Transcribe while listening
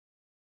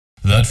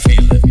that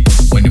feeling.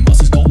 When your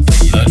muscles go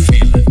fade, that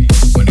feeling.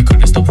 When you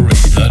couldn't stop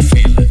breathing, that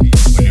feeling.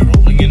 When you're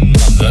rolling in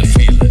money, that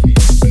feeling.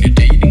 When you're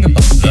dating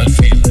about, that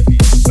feeling.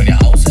 When your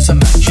house is a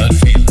match, that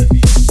feeling.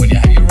 When you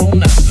have your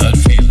own app, that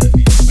feeling.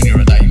 When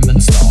you're a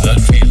diamond star,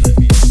 that feeling.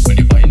 When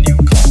you buy a new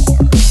car.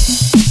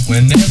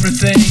 When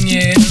everything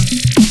is,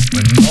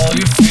 when all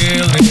you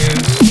feel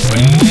is,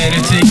 when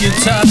anything you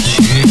touch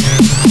is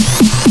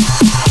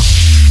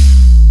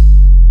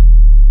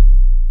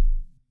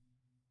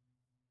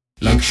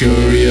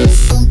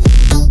luxurious.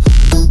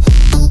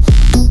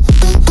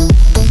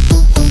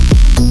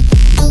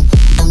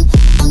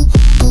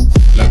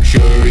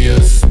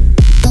 Luxurious.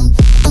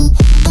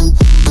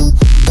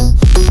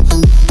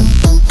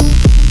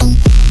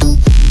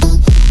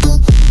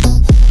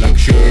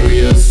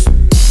 Luxurious.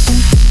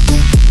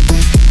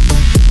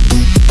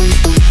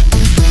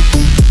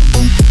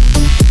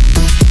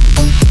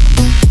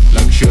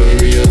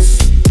 Luxurious.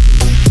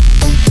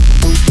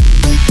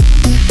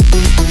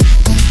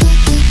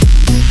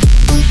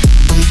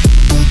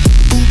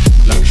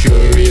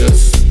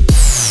 Luxurious.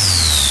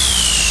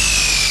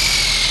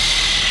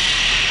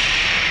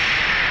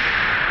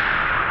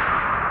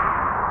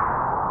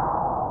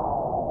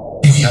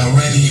 We are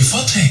ready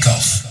for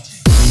takeoff.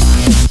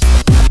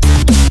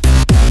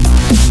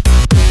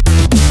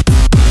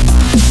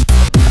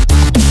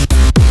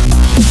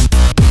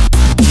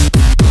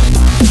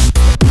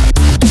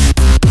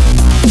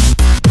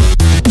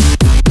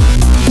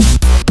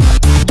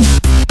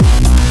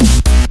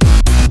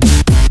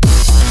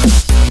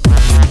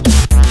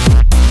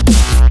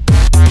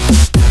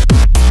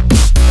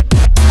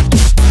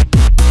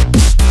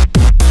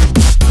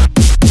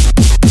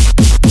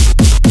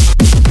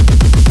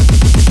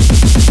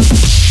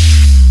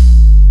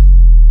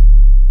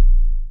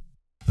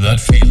 That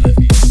feeling,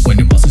 when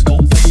your muscles go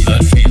fade,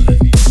 that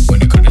feeling.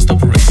 When you couldn't stop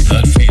breathing,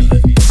 that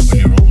feeling. When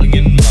you're rolling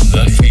in money,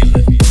 that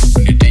feeling.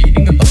 When you're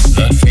dating about,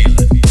 that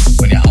feeling.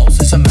 When your house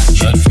is a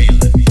match, that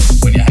feeling.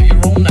 When you have your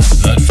own app,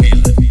 that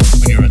feeling.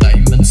 When you're a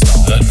diamond star,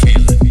 that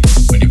feeling.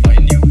 When you buy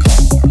a new car.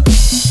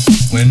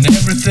 When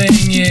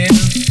everything is,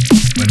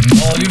 when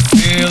all you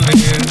feel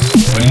is,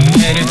 when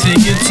anything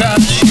you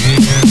touch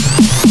is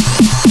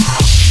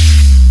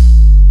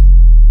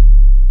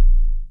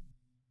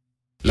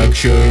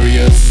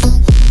luxurious.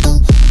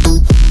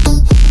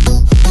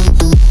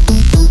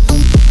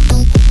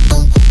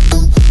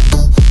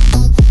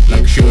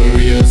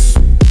 Luxurious.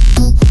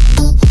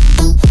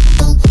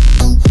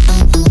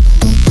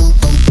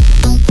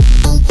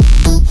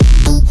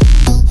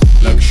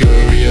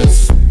 Luxurious.